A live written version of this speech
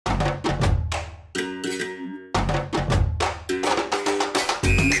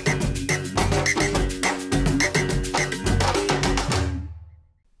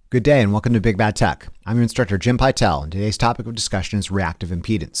Good day and welcome to Big Bad Tech. I'm your instructor Jim Pytel, and today's topic of discussion is reactive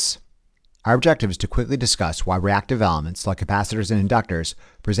impedance. Our objective is to quickly discuss why reactive elements like capacitors and inductors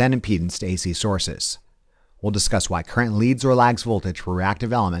present impedance to AC sources. We'll discuss why current leads or lags voltage for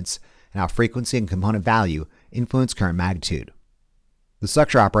reactive elements and how frequency and component value influence current magnitude. This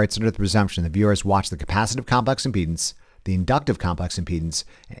lecture operates under the presumption that viewers watch the capacitive complex impedance, the inductive complex impedance,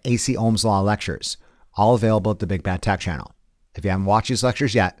 and AC Ohm's Law lectures, all available at the Big Bad Tech channel. If you haven't watched these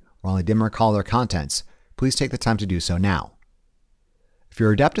lectures yet, or only dim recall their contents, please take the time to do so now. If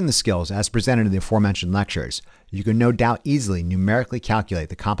you're adept in the skills as presented in the aforementioned lectures, you can no doubt easily numerically calculate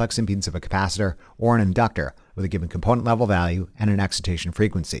the complex impedance of a capacitor or an inductor with a given component level value and an excitation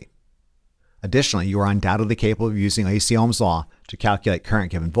frequency. Additionally, you are undoubtedly capable of using AC Ohm's Law to calculate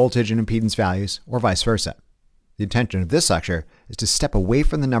current given voltage and impedance values, or vice versa. The intention of this lecture is to step away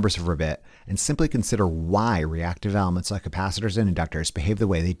from the numbers for a bit and simply consider why reactive elements like capacitors and inductors behave the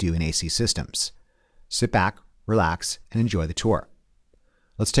way they do in AC systems. Sit back, relax, and enjoy the tour.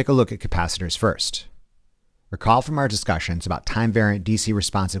 Let's take a look at capacitors first. Recall from our discussions about time-variant DC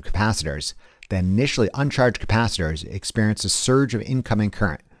responsive capacitors that initially uncharged capacitors experience a surge of incoming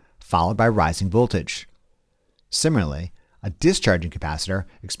current, followed by rising voltage. Similarly, a discharging capacitor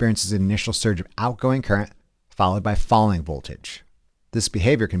experiences an initial surge of outgoing current, followed by falling voltage. This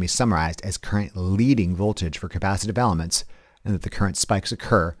behavior can be summarized as current leading voltage for capacitive elements, and that the current spikes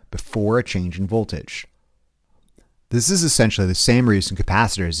occur before a change in voltage. This is essentially the same reason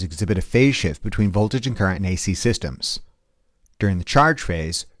capacitors exhibit a phase shift between voltage and current in AC systems. During the charge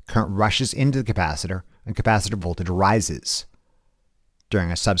phase, current rushes into the capacitor and capacitor voltage rises.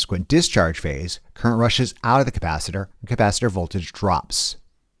 During a subsequent discharge phase, current rushes out of the capacitor and capacitor voltage drops.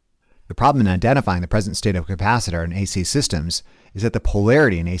 The problem in identifying the present state of a capacitor in AC systems is that the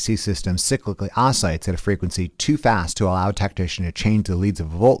polarity in AC systems cyclically oscillates at a frequency too fast to allow a technician to change the leads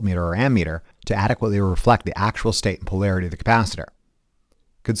of a voltmeter or ammeter to adequately reflect the actual state and polarity of the capacitor.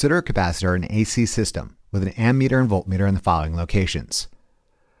 Consider a capacitor in an AC system with an ammeter and voltmeter in the following locations.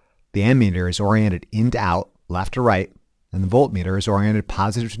 The ammeter is oriented in to out, left to right, and the voltmeter is oriented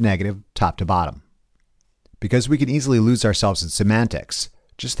positive to negative, top to bottom. Because we can easily lose ourselves in semantics,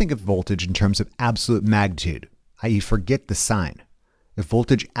 just think of voltage in terms of absolute magnitude, i.e. forget the sign. If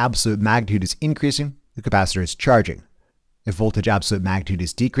voltage absolute magnitude is increasing, the capacitor is charging. If voltage absolute magnitude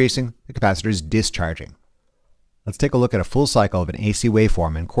is decreasing, the capacitor is discharging. Let's take a look at a full cycle of an AC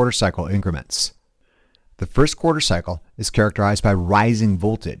waveform in quarter cycle increments. The first quarter cycle is characterized by rising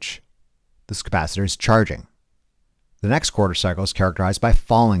voltage. This capacitor is charging. The next quarter cycle is characterized by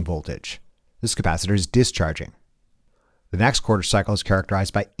falling voltage. This capacitor is discharging. The next quarter cycle is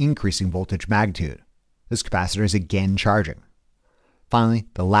characterized by increasing voltage magnitude. This capacitor is again charging. Finally,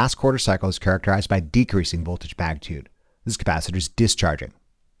 the last quarter cycle is characterized by decreasing voltage magnitude. This capacitor is discharging.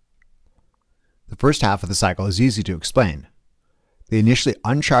 The first half of the cycle is easy to explain. The initially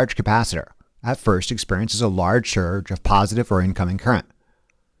uncharged capacitor at first experiences a large surge of positive or incoming current.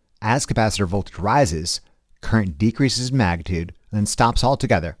 As capacitor voltage rises, current decreases in magnitude and then stops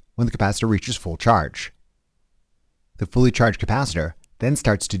altogether when the capacitor reaches full charge. The fully charged capacitor then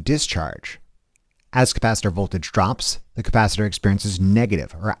starts to discharge. As capacitor voltage drops, the capacitor experiences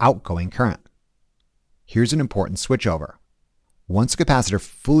negative or outgoing current. Here's an important switchover. Once a capacitor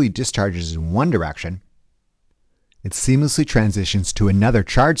fully discharges in one direction, it seamlessly transitions to another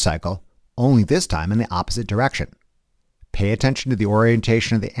charge cycle, only this time in the opposite direction. Pay attention to the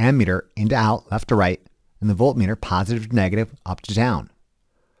orientation of the ammeter in to out, left to right, and the voltmeter positive to negative, up to down.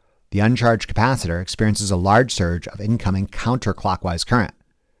 The uncharged capacitor experiences a large surge of incoming counterclockwise current.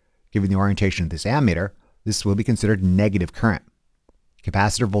 Given the orientation of this ammeter, this will be considered negative current.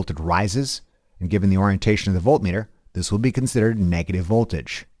 Capacitor voltage rises, and given the orientation of the voltmeter, this will be considered negative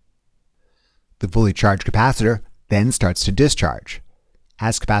voltage. The fully charged capacitor then starts to discharge.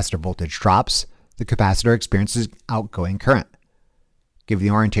 As capacitor voltage drops, the capacitor experiences outgoing current. Given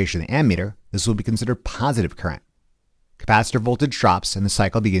the orientation of the ammeter, this will be considered positive current. Capacitor voltage drops and the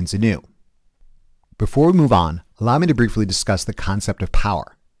cycle begins anew. Before we move on, allow me to briefly discuss the concept of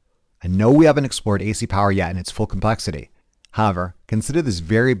power. I know we haven't explored AC power yet in its full complexity. However, consider this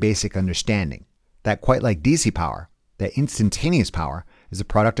very basic understanding that quite like DC power, that instantaneous power is a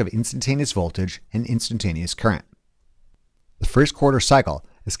product of instantaneous voltage and instantaneous current. The first quarter cycle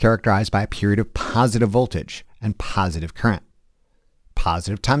is characterized by a period of positive voltage and positive current.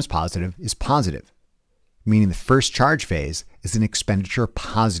 Positive times positive is positive, meaning the first charge phase is an expenditure of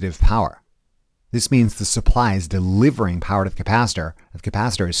positive power. This means the supply is delivering power to the capacitor, and the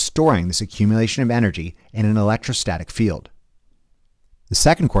capacitor is storing this accumulation of energy in an electrostatic field. The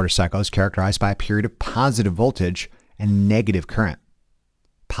second quarter cycle is characterized by a period of positive voltage and negative current.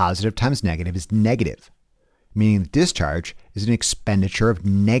 positive times negative is negative, meaning the discharge is an expenditure of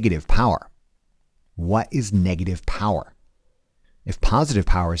negative power. What is negative power? If positive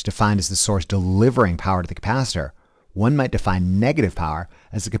power is defined as the source delivering power to the capacitor, one might define negative power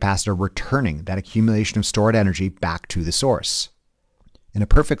as the capacitor returning that accumulation of stored energy back to the source. In a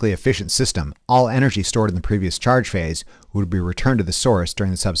perfectly efficient system, all energy stored in the previous charge phase would be returned to the source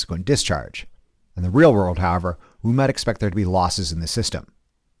during the subsequent discharge. In the real world, however, we might expect there to be losses in the system.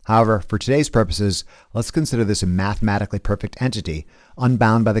 However, for today's purposes, let's consider this a mathematically perfect entity,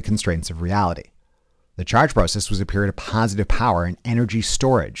 unbound by the constraints of reality. The charge process was a period of positive power and energy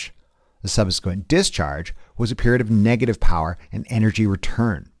storage. The subsequent discharge was a period of negative power and energy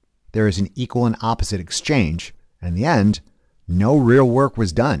return. There is an equal and opposite exchange, and in the end, no real work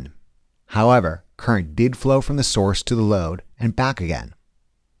was done. However, current did flow from the source to the load and back again.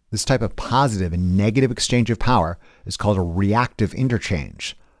 This type of positive and negative exchange of power is called a reactive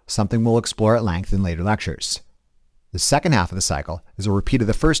interchange, something we'll explore at length in later lectures. The second half of the cycle is a repeat of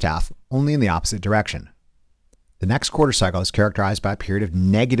the first half, only in the opposite direction. The next quarter cycle is characterized by a period of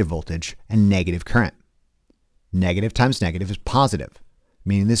negative voltage and negative current. Negative times negative is positive,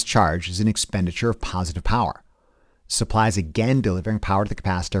 meaning this charge is an expenditure of positive power. The supply is again delivering power to the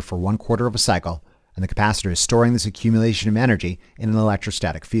capacitor for 1/4 of a cycle, and the capacitor is storing this accumulation of energy in an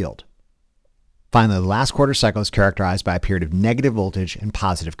electrostatic field. Finally, the last quarter cycle is characterized by a period of negative voltage and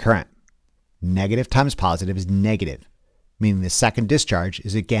positive current. Negative times positive is negative, meaning the second discharge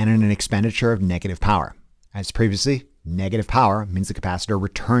is again an expenditure of negative power. As previously, negative power means the capacitor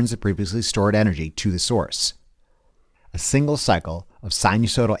returns the previously stored energy to the source. A single cycle of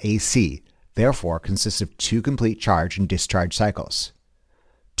sinusoidal AC therefore consists of 2 complete charge and discharge cycles,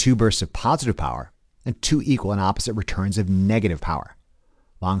 2 bursts of positive power, and 2 equal and opposite returns of negative power.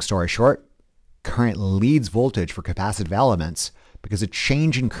 Long story short, current leads voltage for capacitive elements because a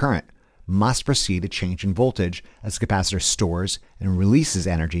change in current must precede a change in voltage as the capacitor stores and releases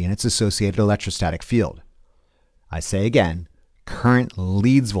energy in its associated electrostatic field. I say again, current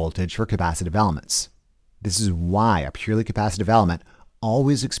leads voltage for capacitive elements. This is why a purely capacitive element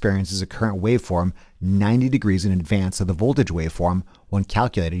always experiences a current waveform 90 degrees in advance of the voltage waveform when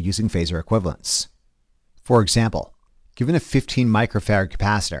calculated using phasor equivalence. For example, given a 15 microfarad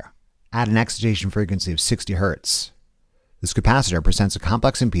capacitor at an excitation frequency of 60 Hz, this capacitor presents a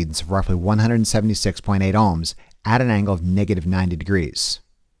complex impedance of roughly 176.8 ohms at an angle of -90 degrees.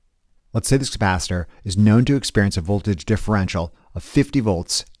 Let's say this capacitor is known to experience a voltage differential of 50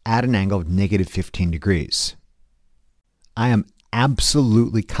 volts at an angle of -15 degrees. I am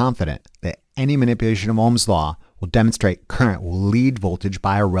absolutely confident that any manipulation of Ohm's law will demonstrate current will lead voltage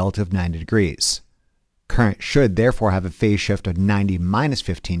by a relative 90 degrees. Current should therefore have a phase shift of 90 minus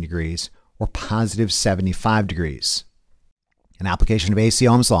 15 degrees or positive 75 degrees. An application of AC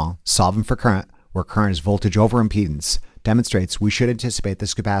Ohm's law, solving for current, where current is voltage over impedance, demonstrates we should anticipate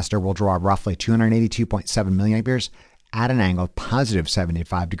this capacitor will draw roughly 282.7 milliamperes at an angle of positive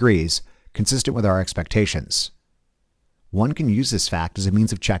 75 degrees, consistent with our expectations. One can use this fact as a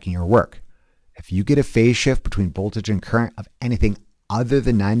means of checking your work. If you get a phase shift between voltage and current of anything other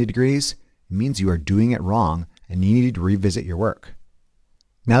than 90 degrees, it means you are doing it wrong and you need to revisit your work.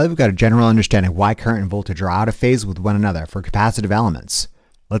 Now that we've got a general understanding why current and voltage are out of phase with one another for capacitive elements,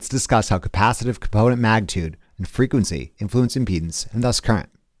 let's discuss how capacitive component magnitude and frequency influence impedance and thus current.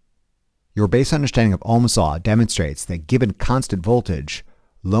 Your base understanding of Ohm's law demonstrates that given constant voltage,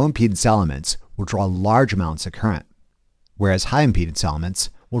 low impedance elements will draw large amounts of current, whereas high impedance elements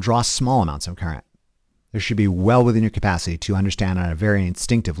will draw small amounts of current. This should be well within your capacity to understand on a very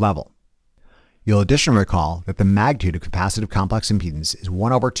instinctive level. You'll additionally recall that the magnitude of capacitive complex impedance is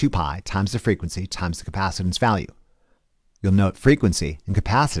 1/2 pi times the frequency times the capacitance value. You'll note frequency and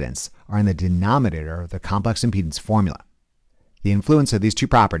capacitance are in the denominator of the complex impedance formula. The influence of these two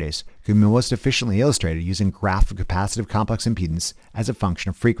properties can be most efficiently illustrated using a graph of capacitive complex impedance as a function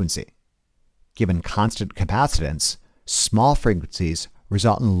of frequency. Given constant capacitance, small frequencies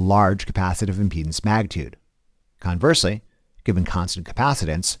result in large capacitive impedance magnitude. Conversely, given constant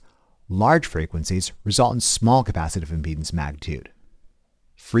capacitance, large frequencies result in small capacitive impedance magnitude.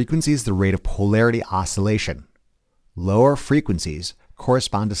 Frequency is the rate of polarity oscillation. Lower frequencies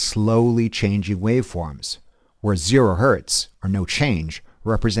correspond to slowly changing waveforms, where 0 Hz, or no change,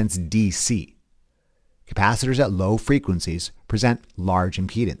 represents DC. Capacitors at low frequencies present large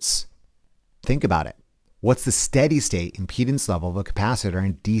impedance. Think about it. What's the steady state impedance level of a capacitor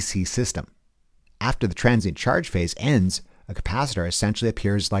in a DC system? After the transient charge phase ends, a capacitor essentially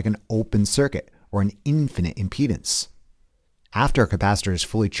appears like an open circuit or an infinite impedance. After a capacitor is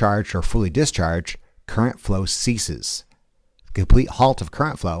fully charged or fully discharged, current flow ceases. The complete halt of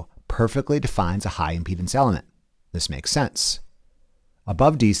current flow perfectly defines a high impedance element. This makes sense.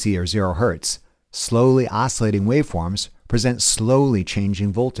 Above DC or 0 Hz, slowly oscillating waveforms present slowly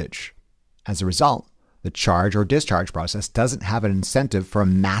changing voltage. As a result, the charge or discharge process doesn't have an incentive for a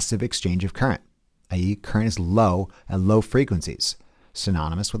massive exchange of current, i.e. current is low at low frequencies,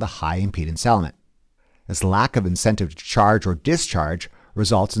 synonymous with a high impedance element. This lack of incentive to charge or discharge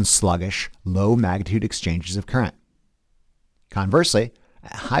results in sluggish, low magnitude exchanges of current. Conversely,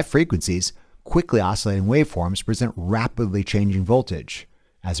 at high frequencies, quickly oscillating waveforms present rapidly changing voltage.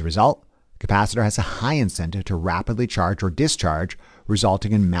 As a result, the capacitor has a high incentive to rapidly charge or discharge,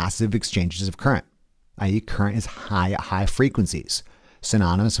 resulting in massive exchanges of current, i.e. current is high at high frequencies,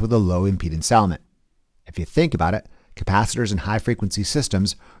 synonymous with a low impedance element. If you think about it, capacitors in high-frequency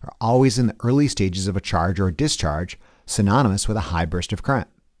systems are always in the early stages of a charge or a discharge, synonymous with a high burst of current.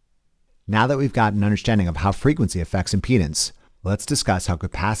 Now that we've got an understanding of how frequency affects impedance, let's discuss how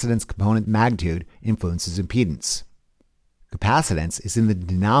capacitance component magnitude influences impedance. Capacitance is in the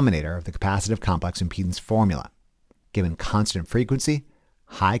denominator of the capacitive complex impedance formula. Given constant frequency,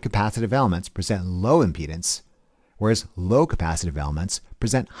 high capacitive elements present low impedance, whereas low capacitive elements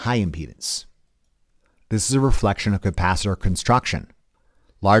present high impedance. This is a reflection of capacitor construction.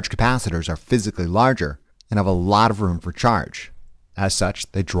 Large capacitors are physically larger and have a lot of room for charge. As such,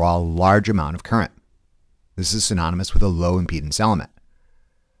 they draw a large amount of current. This is synonymous with a low impedance element.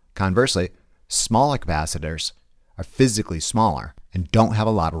 Conversely, smaller capacitors are physically smaller and don't have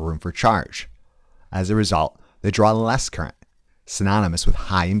a lot of room for charge. As a result, they draw less current, synonymous with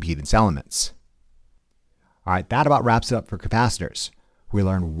high impedance elements. Alright, that about wraps it up for capacitors. We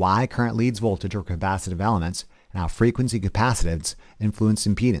learned why current leads voltage or capacitive elements and how frequency capacitance influence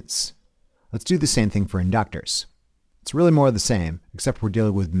impedance. Let's do the same thing for inductors. It's really more of the same, except we're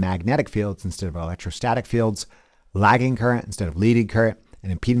dealing with magnetic fields instead of electrostatic fields, lagging current instead of leading current,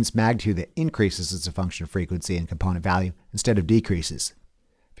 and impedance magnitude that increases as a function of frequency and component value instead of decreases.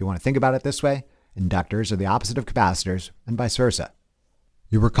 If you want to think about it this way, inductors are the opposite of capacitors and vice versa.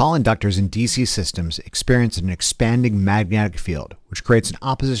 You recall inductors in DC systems experience an expanding magnetic field, which creates an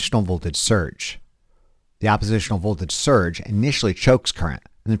oppositional voltage surge. The oppositional voltage surge initially chokes current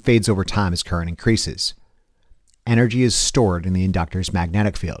and then fades over time as current increases. Energy is stored in the inductor's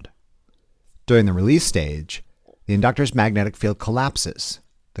magnetic field. During the release stage, the inductor's magnetic field collapses.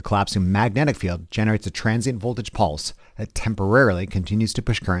 The collapsing magnetic field generates a transient voltage pulse that temporarily continues to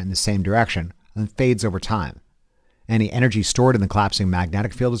push current in the same direction and then fades over time. Any energy stored in the collapsing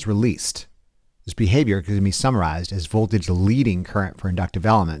magnetic field is released. This behavior can be summarized as voltage leading current for inductive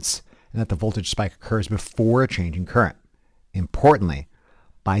elements, and that the voltage spike occurs before a change in current. Importantly,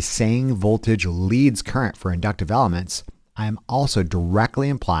 by saying voltage leads current for inductive elements, I am also directly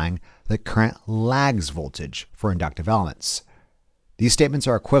implying that current lags voltage for inductive elements. These statements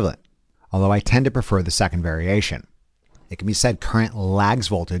are equivalent, although I tend to prefer the second variation. It can be said current lags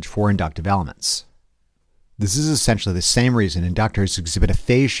voltage for inductive elements. This is essentially the same reason inductors exhibit a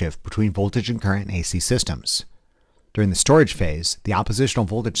phase shift between voltage and current in AC systems. During the storage phase, the oppositional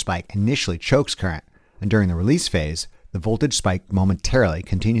voltage spike initially chokes current, and during the release phase, the voltage spike momentarily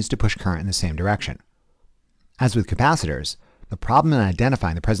continues to push current in the same direction. As with capacitors, the problem in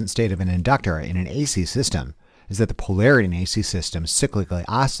identifying the present state of an inductor in an AC system is that the polarity in AC systems cyclically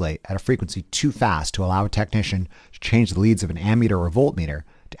oscillate at a frequency too fast to allow a technician to change the leads of an ammeter or voltmeter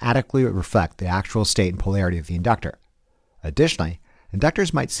to adequately reflect the actual state and polarity of the inductor. Additionally,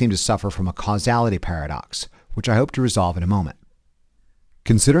 inductors might seem to suffer from a causality paradox, which I hope to resolve in a moment.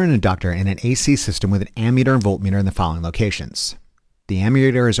 Consider an inductor in an AC system with an ammeter and voltmeter in the following locations. The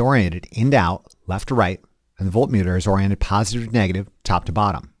ammeter is oriented in to out, left to right, and the voltmeter is oriented positive to negative, top to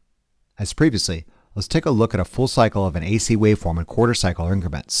bottom. As previously, let's take a look at a full cycle of an AC waveform in quarter cycle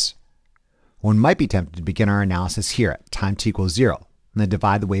increments. One might be tempted to begin our analysis here at time t equals 0, and then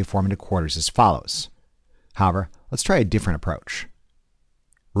divide the waveform into quarters as follows. However, let's try a different approach.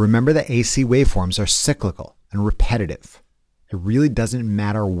 Remember that AC waveforms are cyclical and repetitive. It really doesn't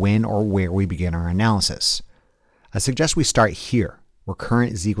matter when or where we begin our analysis. I suggest we start here, where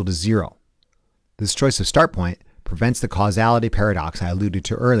current is equal to 0. This choice of start point prevents the causality paradox I alluded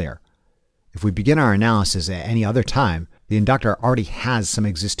to earlier. If we begin our analysis at any other time, the inductor already has some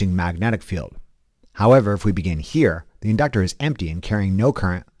existing magnetic field. However, if we begin here, the inductor is empty and carrying no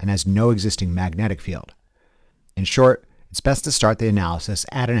current and has no existing magnetic field. In short, it's best to start the analysis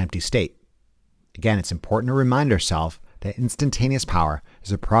at an empty state. Again, it's important to remind ourselves that instantaneous power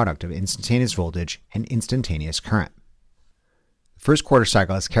is a product of instantaneous voltage and instantaneous current. The first quarter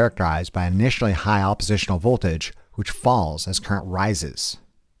cycle is characterized by an initially high oppositional voltage, which falls as current rises.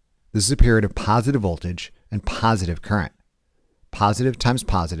 This is a period of positive voltage and positive current. Positive times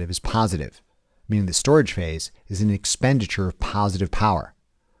positive is positive, meaning the storage phase is an expenditure of positive power.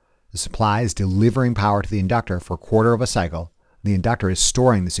 The supply is delivering power to the inductor for a quarter of a cycle. The inductor is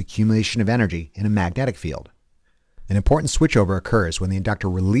storing this accumulation of energy in a magnetic field. An important switchover occurs when the inductor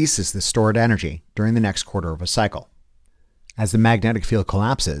releases the stored energy during the next quarter of a cycle. As the magnetic field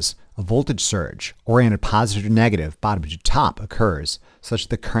collapses, a voltage surge, oriented positive to negative, bottom to top, occurs such that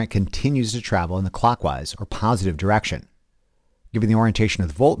the current continues to travel in the clockwise or positive direction. Given the orientation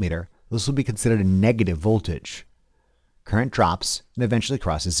of the voltmeter, this will be considered a negative voltage. Current drops and eventually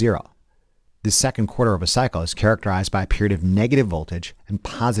crosses zero. This second quarter of a cycle is characterized by a period of negative voltage and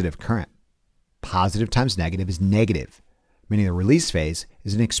positive current. Positive times negative is negative, meaning the release phase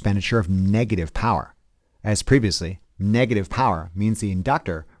is an expenditure of negative power. As previously, negative power means the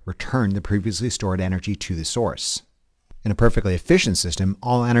inductor returned the previously stored energy to the source. In a perfectly efficient system,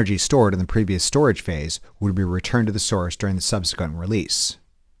 all energy stored in the previous storage phase would be returned to the source during the subsequent release.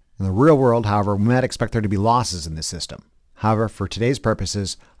 In the real world, however, we might expect there to be losses in this system. However, for today's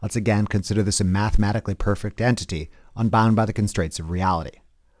purposes, let's again consider this a mathematically perfect entity unbound by the constraints of reality.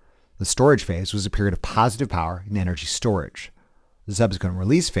 The storage phase was a period of positive power and energy storage. The subsequent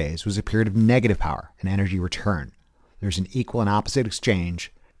release phase was a period of negative power and energy return. There's an equal and opposite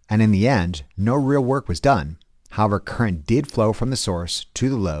exchange, and in the end, no real work was done. However, current did flow from the source to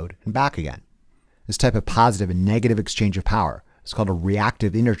the load and back again. This type of positive and negative exchange of power is called a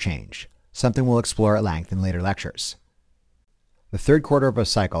reactive interchange, something we'll explore at length in later lectures. The third quarter of a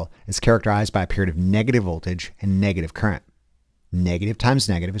cycle is characterized by a period of negative voltage and negative current. Negative times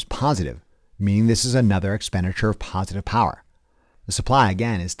negative is positive, meaning this is another expenditure of positive power. The supply,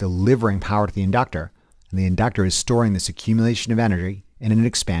 again, is delivering power to the inductor, and the inductor is storing this accumulation of energy in an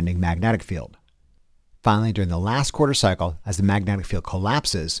expanding magnetic field. Finally, during the last quarter cycle, as the magnetic field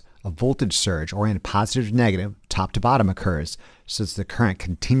collapses, a voltage surge oriented positive to negative, top to bottom, occurs since the current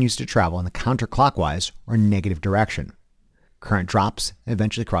continues to travel in the counterclockwise or negative direction. Current drops and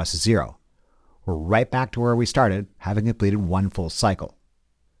eventually crosses zero. We're right back to where we started, having completed one full cycle.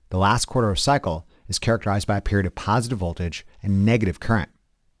 The last quarter of cycle is characterized by a period of positive voltage and negative current.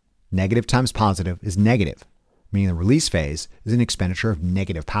 Negative times positive is negative, meaning the release phase is an expenditure of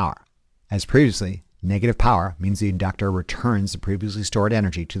negative power. As previously, negative power means the inductor returns the previously stored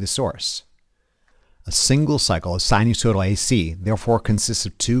energy to the source. A single cycle of sinusoidal AC therefore consists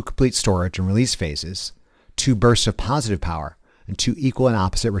of two complete storage and release phases, two bursts of positive power, and two equal and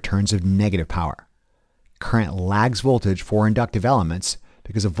opposite returns of negative power. Current lags voltage for inductive elements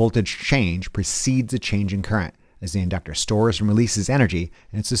because a voltage change precedes a change in current as the inductor stores and releases energy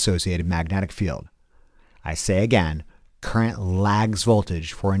in its associated magnetic field. I say again, current lags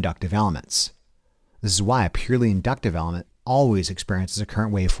voltage for inductive elements. This is why a purely inductive element always experiences a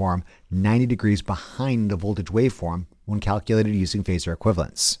current waveform 90 degrees behind the voltage waveform when calculated using phasor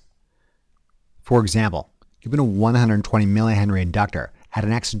equivalence. For example, given a 120 millihenry inductor at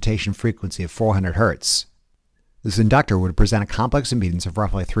an excitation frequency of 400 Hz, this inductor would present a complex impedance of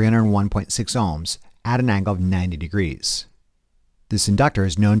roughly 301.6 ohms at an angle of 90 degrees. This inductor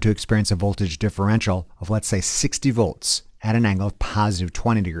is known to experience a voltage differential of, let's say, 60 volts at an angle of positive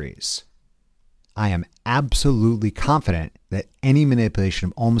 20 degrees. I am absolutely confident that any manipulation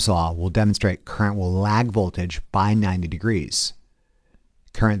of Ohm's law will demonstrate current will lag voltage by 90 degrees.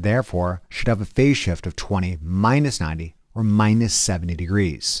 Current, therefore, should have a phase shift of 20 minus 90 or minus 70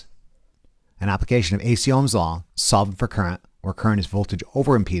 degrees. An application of AC Ohm's law, solving for current, where current is voltage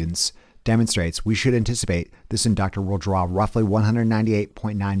over impedance, demonstrates we should anticipate this inductor will draw roughly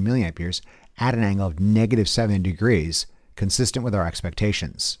 198.9 milliamperes at an angle of negative 70 degrees, consistent with our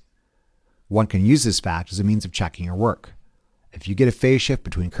expectations. One can use this fact as a means of checking your work. If you get a phase shift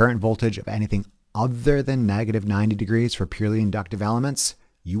between current and voltage of anything other than negative 90 degrees for purely inductive elements,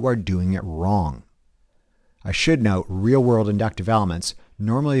 you are doing it wrong. I should note real-world inductive elements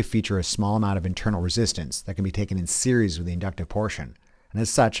normally feature a small amount of internal resistance that can be taken in series with the inductive portion, and as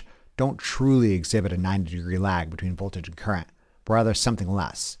such, don't truly exhibit a 90-degree lag between voltage and current, but rather something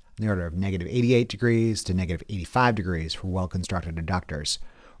less, in the order of negative 88 degrees to negative 85 degrees for well-constructed inductors,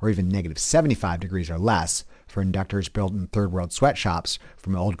 or even negative 75 degrees or less for inductors built in third-world sweatshops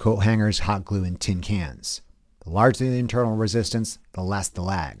from old coat hangers, hot glue, and tin cans. The larger the internal resistance, the less the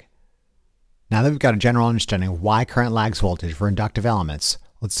lag. Now that we've got a general understanding of why current lags voltage for inductive elements,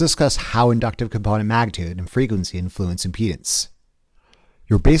 let's discuss how inductive component magnitude and frequency influence impedance.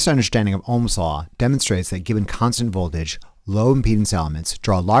 Your basic understanding of Ohm's law demonstrates that given constant voltage, low impedance elements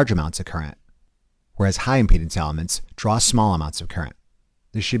draw large amounts of current, whereas high impedance elements draw small amounts of current.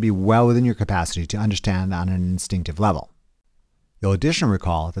 This should be well within your capacity to understand on an instinctive level. You'll additionally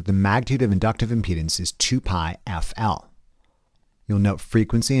recall that the magnitude of inductive impedance is 2 pi FL. You'll note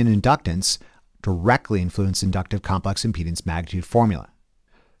frequency and inductance directly influence inductive complex impedance magnitude formula.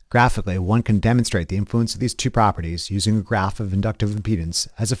 Graphically, one can demonstrate the influence of these two properties using a graph of inductive impedance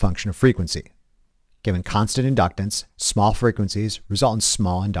as a function of frequency. Given constant inductance, small frequencies result in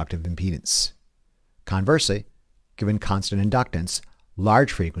small inductive impedance. Conversely, given constant inductance,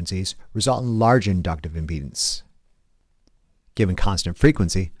 large frequencies result in large inductive impedance. Given constant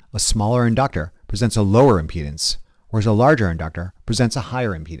frequency, a smaller inductor presents a lower impedance, whereas a larger inductor presents a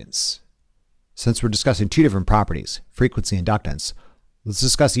higher impedance. Since we're discussing two different properties, frequency and inductance, let's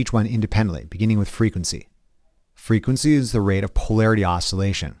discuss each one independently, beginning with frequency. Frequency is the rate of polarity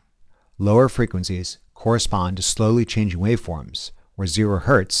oscillation. Lower frequencies correspond to slowly changing waveforms, where 0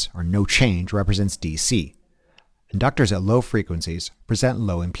 Hz, or no change, represents DC. Inductors at low frequencies present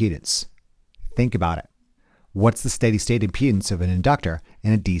low impedance. Think about it. What's the steady-state impedance of an inductor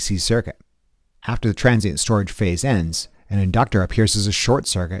in a DC circuit? After the transient storage phase ends, an inductor appears as a short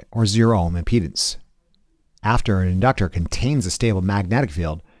circuit or 0 ohm impedance. After an inductor contains a stable magnetic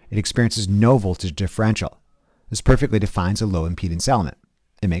field, it experiences no voltage differential. This perfectly defines a low impedance element.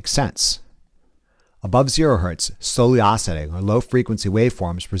 It makes sense. Above 0 Hz, slowly oscillating or low frequency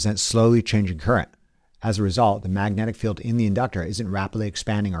waveforms present slowly changing current. As a result, the magnetic field in the inductor isn't rapidly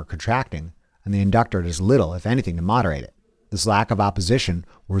expanding or contracting, and the inductor does little, if anything, to moderate it. This lack of opposition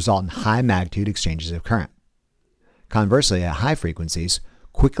will result in high magnitude exchanges of current. Conversely, at high frequencies,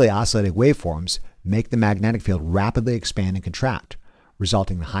 quickly oscillating waveforms make the magnetic field rapidly expand and contract,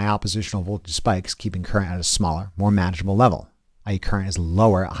 resulting in high oppositional voltage spikes, keeping current at a smaller, more manageable level, i.e. current is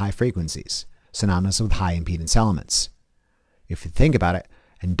lower at high frequencies, synonymous with high impedance elements. If you think about it,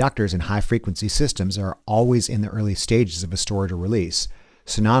 inductors in high-frequency systems are always in the early stages of a storage or release,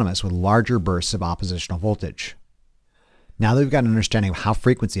 synonymous with larger bursts of oppositional voltage. Now that we've got an understanding of how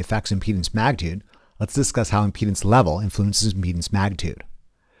frequency affects impedance magnitude, let's discuss how impedance level influences impedance magnitude.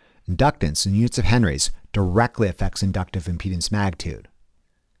 Inductance in units of henries directly affects inductive impedance magnitude.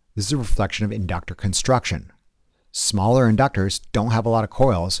 This is a reflection of inductor construction. Smaller inductors don't have a lot of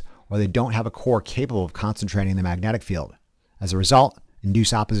coils, or they don't have a core capable of concentrating the magnetic field. As a result,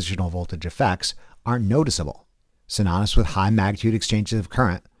 induced oppositional voltage effects aren't noticeable, synonymous with high magnitude exchanges of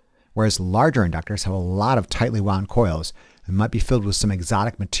current, whereas larger inductors have a lot of tightly wound coils and might be filled with some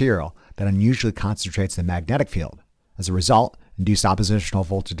exotic material that unusually concentrates the magnetic field. As a result, induced oppositional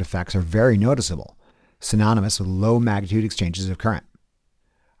voltage effects are very noticeable, synonymous with low magnitude exchanges of current.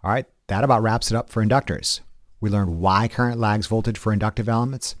 All right, that about wraps it up for inductors. We learned why current lags voltage for inductive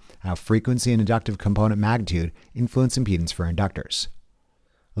elements, and how frequency and inductive component magnitude influence impedance for inductors.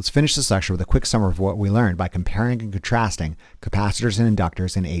 Let's finish this lecture with a quick summary of what we learned by comparing and contrasting capacitors and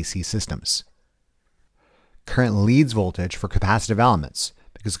inductors in AC systems. Current leads voltage for capacitive elements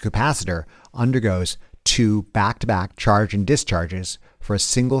because a capacitor undergoes two back-to-back charge and discharges for a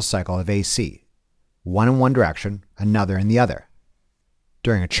single cycle of AC, one in one direction, another in the other.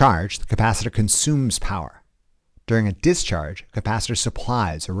 During a charge, the capacitor consumes power. During a discharge, a capacitor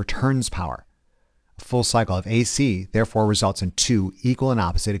supplies or returns power. A full cycle of AC therefore results in two equal and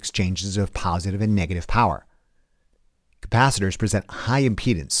opposite exchanges of positive and negative power. Capacitors present high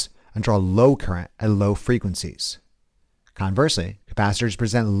impedance and draw low current at low frequencies. Conversely, capacitors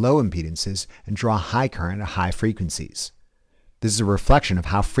present low impedances and draw high current at high frequencies. This is a reflection of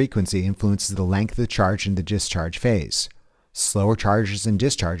how frequency influences the length of the charge in the discharge phase. Slower charges and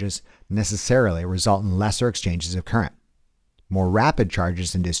discharges necessarily result in lesser exchanges of current. More rapid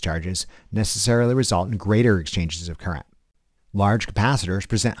charges and discharges necessarily result in greater exchanges of current. Large capacitors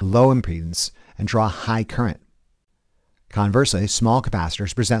present low impedance and draw high current. Conversely, small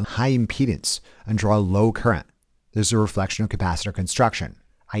capacitors present high impedance and draw low current. This is a reflection of capacitor construction,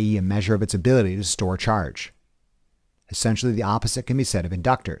 i.e. a measure of its ability to store charge. Essentially, the opposite can be said of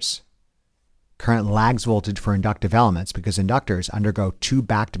inductors. Current lags voltage for inductive elements because inductors undergo two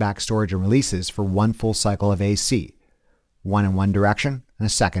back-to-back storage and releases for one full cycle of AC, one in one direction and a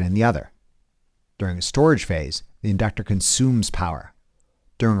second in the other. During a storage phase, the inductor consumes power.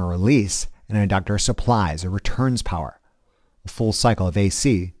 During a release, an inductor supplies or returns power. A full cycle of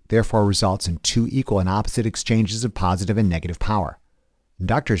AC therefore results in two equal and opposite exchanges of positive and negative power.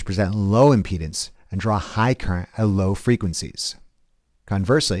 Inductors present low impedance and draw high current at low frequencies.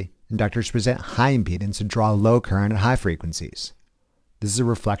 Conversely, inductors present high impedance and draw low current at high frequencies. This is a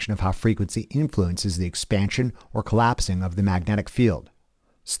reflection of how frequency influences the expansion or collapsing of the magnetic field.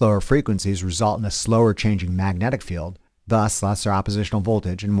 Slower frequencies result in a slower changing magnetic field, thus lesser oppositional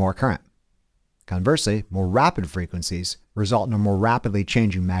voltage and more current. Conversely, more rapid frequencies result in a more rapidly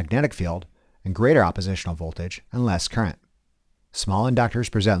changing magnetic field and greater oppositional voltage and less current. Small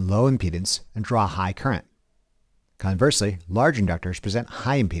inductors present low impedance and draw high current. Conversely, large inductors present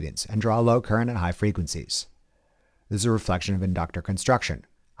high impedance and draw low current at high frequencies. This is a reflection of inductor construction,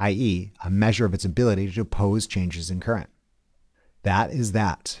 i.e., a measure of its ability to oppose changes in current. That is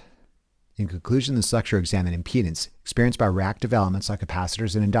that. In conclusion, this lecture examined impedance experienced by reactive elements like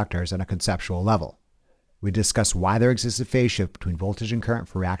capacitors and inductors at a conceptual level. We discussed why there exists a phase shift between voltage and current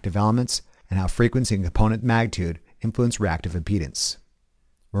for reactive elements and how frequency and component magnitude influence reactive impedance.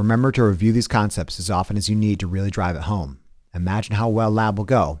 Remember to review these concepts as often as you need to really drive it home. Imagine how well lab will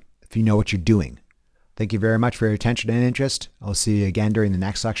go if you know what you're doing. Thank you very much for your attention and interest. I'll see you again during the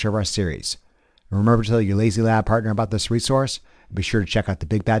next lecture of our series. And remember to tell your Lazy Lab partner about this resource, and be sure to check out the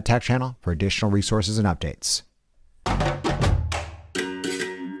Big Bad Tech channel for additional resources and updates.